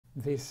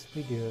This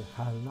video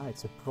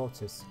highlights a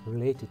process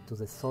related to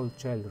the salt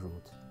gel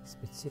route,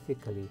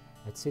 specifically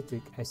a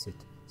citric acid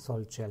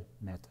salt gel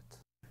method.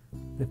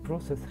 The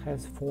process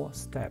has 4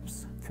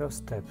 steps. First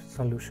step,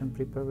 solution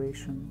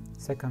preparation.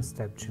 Second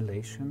step,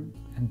 gelation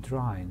and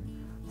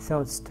drying.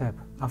 Third step,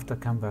 after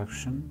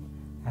conversion.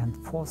 And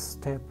fourth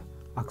step,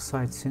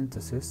 oxide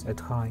synthesis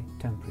at high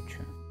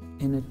temperature.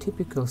 In a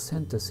typical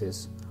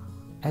synthesis,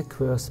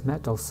 aqueous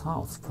metal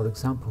salts, for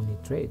example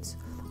nitrates,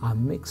 are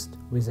mixed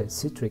with a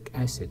citric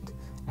acid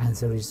and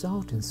the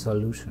resulting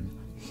solution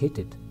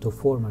heated to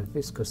form a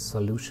viscous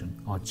solution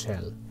or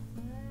gel.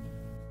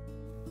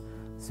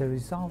 The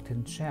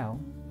resulting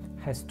gel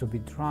has to be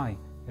dry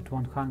at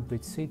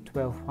 100 C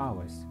 12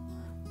 hours.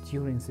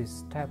 During this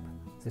step,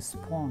 the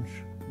sponge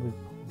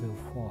will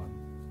form.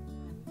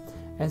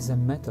 As the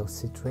metal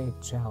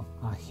citrate gel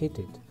are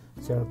heated,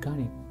 the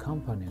organic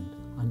component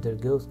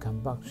undergoes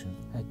combustion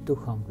at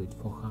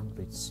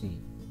 200–400 C.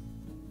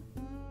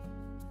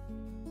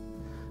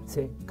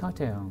 The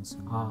cations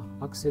are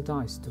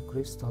oxidized to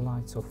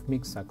crystallites of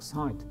mixed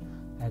oxide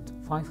at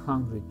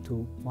 500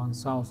 to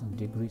 1000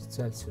 degrees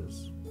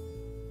Celsius.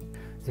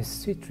 The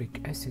citric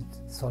acid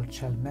salt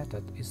gel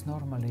method is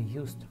normally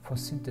used for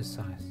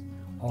synthesis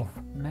of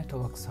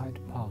metal oxide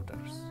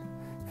powders.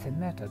 The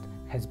method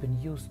has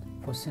been used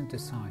for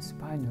synthesize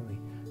binary,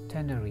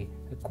 ternary,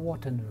 and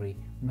quaternary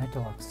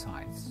metal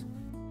oxides.